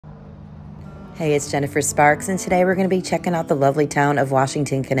Hey, it's Jennifer Sparks, and today we're going to be checking out the lovely town of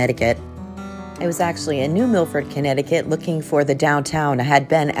Washington, Connecticut. I was actually in New Milford, Connecticut, looking for the downtown. I had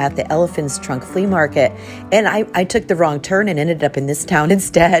been at the Elephant's Trunk Flea Market, and I took the wrong turn and ended up in this town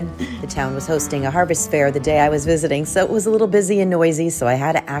instead. The town was hosting a harvest fair the day I was visiting, so it was a little busy and noisy, so I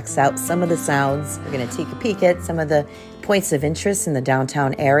had to axe out some of the sounds. We're going to take a peek at some of the points of interest in the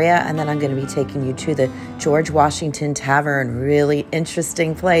downtown area, and then I'm going to be taking you to the George Washington Tavern. Really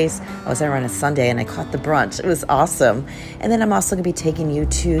interesting place. I was there on a Sunday and I caught the brunch. It was awesome. And then I'm also going to be taking you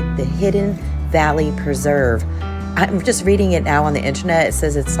to the Hidden Valley Preserve. I'm just reading it now on the internet. It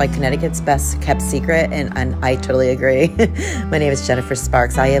says it's like Connecticut's best kept secret, and I totally agree. My name is Jennifer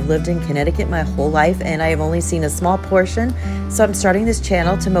Sparks. I have lived in Connecticut my whole life, and I have only seen a small portion. So I'm starting this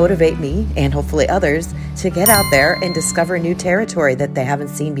channel to motivate me, and hopefully others, to get out there and discover new territory that they haven't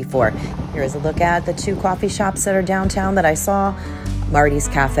seen before. Here is a look at the 2 coffee shops that are downtown that I saw. Marty's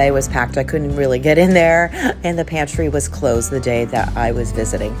Cafe was packed. I couldn't really get in there, and the pantry was closed the day that I was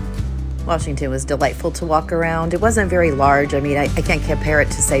visiting. Washington was delightful to walk around. It wasn't very large. I mean, I can't compare it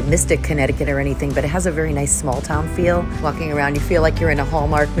to, say, Mystic, Connecticut or anything, but it has a very nice small town feel. Walking around, you feel like you're in a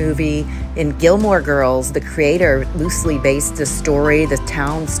Hallmark movie. In Gilmore Girls, the creator loosely based the story, the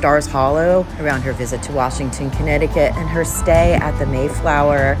town Stars Hollow, around her visit to Washington, Connecticut, and her stay at the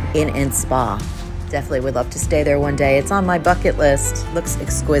Mayflower Inn and Spa. Definitely would love to stay there one day. It's on my bucket list. Looks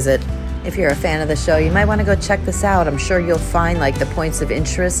exquisite. If you're a fan of the show, you might want to go check this out. I'm sure you'll find like the points of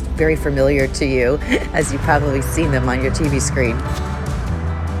interest very familiar to you, as you've probably seen them on your TV screen.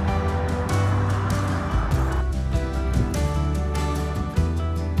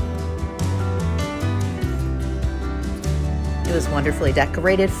 It was wonderfully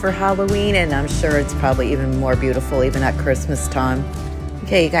decorated for Halloween, and I'm sure it's probably even more beautiful even at Christmas time.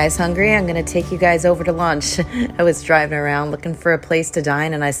 Okay, you guys hungry? I'm going to take you guys over to lunch. I was driving around looking for a place to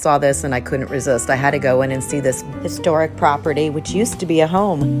dine, and I saw this and I couldn't resist. I had to go in and see this historic property, which used to be a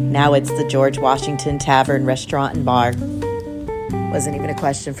home. Now it's the George Washington Tavern, Restaurant and Bar. Wasn't even a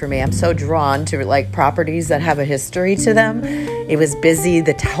question for me. I'm so drawn to like properties that have a history to them. It was busy.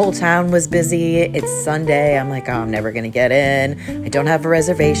 The whole town was busy. It's Sunday. I'm like, oh, I'm never going to get in. I don't have a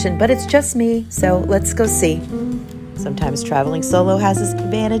reservation, but it's just me. So let's go see. Sometimes traveling solo has its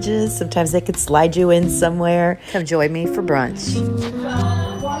advantages. Sometimes they could slide you in somewhere. Come join me for brunch.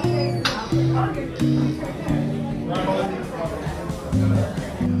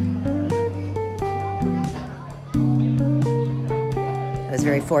 I was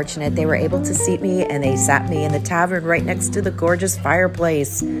very fortunate. They were able to seat me, and they sat me in the tavern right next to the gorgeous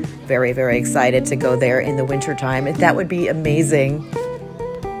fireplace. Very, very excited to go there in the wintertime. That would be amazing.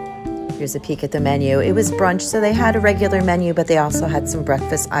 Here's a peek at the menu. It was brunch, so they had a regular menu, but they also had some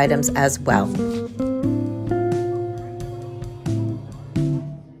breakfast items as well.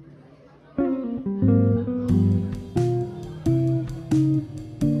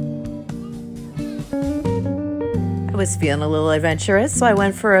 I was feeling a little adventurous, so I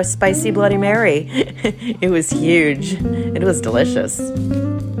went for a spicy Bloody Mary. It was huge. It was delicious.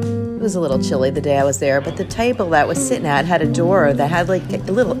 It was a little chilly the day I was there, but the table that was sitting at had a door that had like a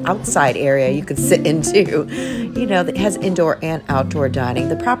little outside area you could sit into. You know, it has indoor and outdoor dining.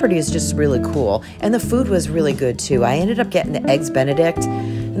 The property is just really cool, and the food was really good too. I ended up getting the Eggs Benedict,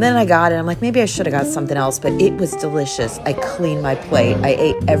 and then I got it. I'm like, maybe I should have got something else, but it was delicious. I cleaned my plate. I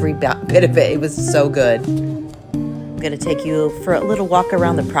ate every bit of it. It was so good. I'm going to take you for a little walk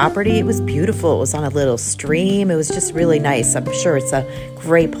around the property. It was beautiful. It was on a little stream. It was just really nice. I'm sure it's a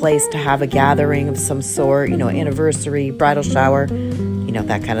great place to have a gathering of some sort, you know, anniversary, bridal shower, you know,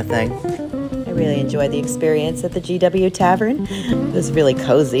 that kind of thing. I really enjoyed the experience at the GW Tavern. It was really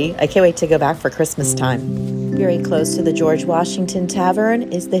cozy. I can't wait to go back for Christmas time. Very close to the George Washington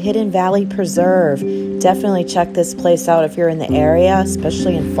Tavern is the Hidden Valley Preserve. Definitely check this place out if you're in the area,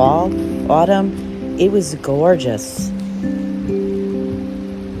 especially in fall, autumn. It was gorgeous.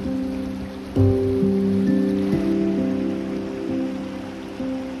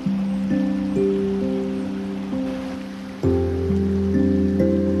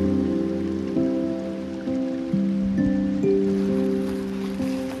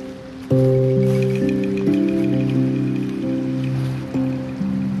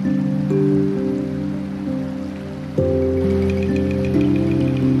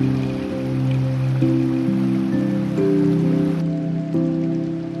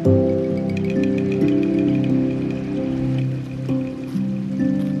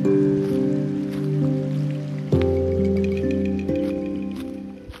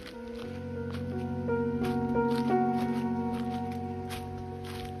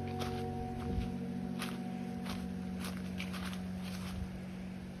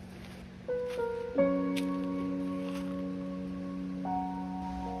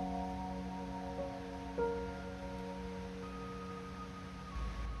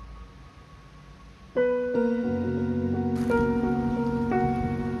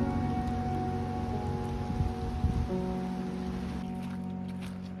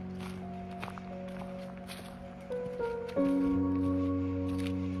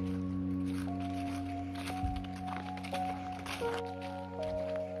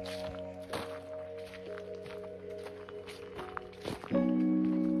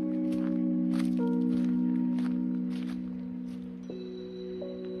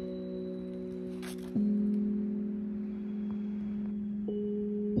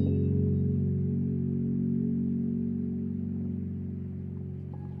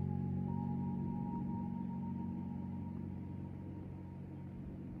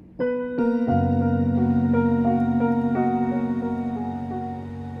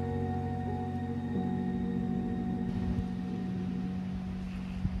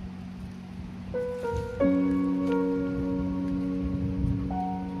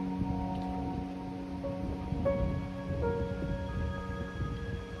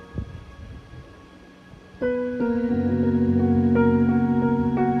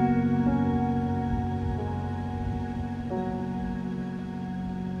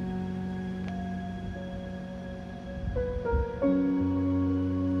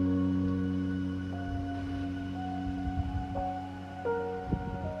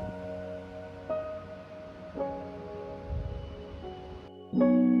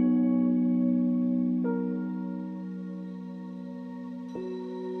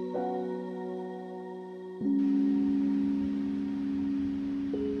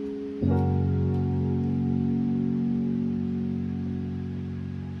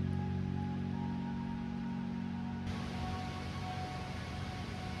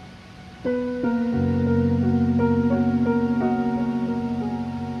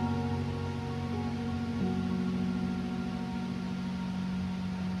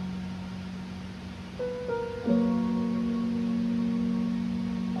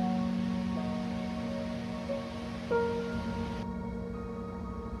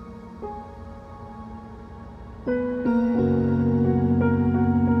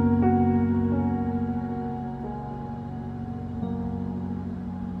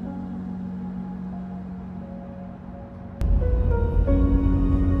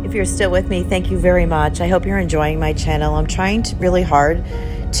 If you're still with me, thank you very much. I hope you're enjoying my channel. I'm trying really hard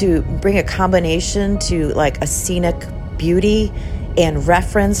to bring a combination to like a scenic beauty and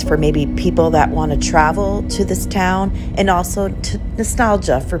reference for maybe people that want to travel to this town, and also to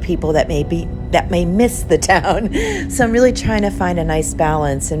nostalgia for people that may miss the town. So I'm really trying to find a nice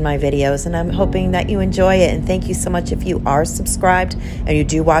balance in my videos, and I'm hoping that you enjoy it. And thank you so much if you are subscribed and you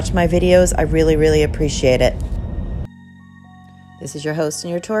do watch my videos. I really, really appreciate it. This is your host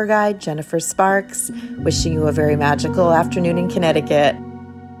and your tour guide, Jennifer Sparks, wishing you a very magical afternoon in Connecticut.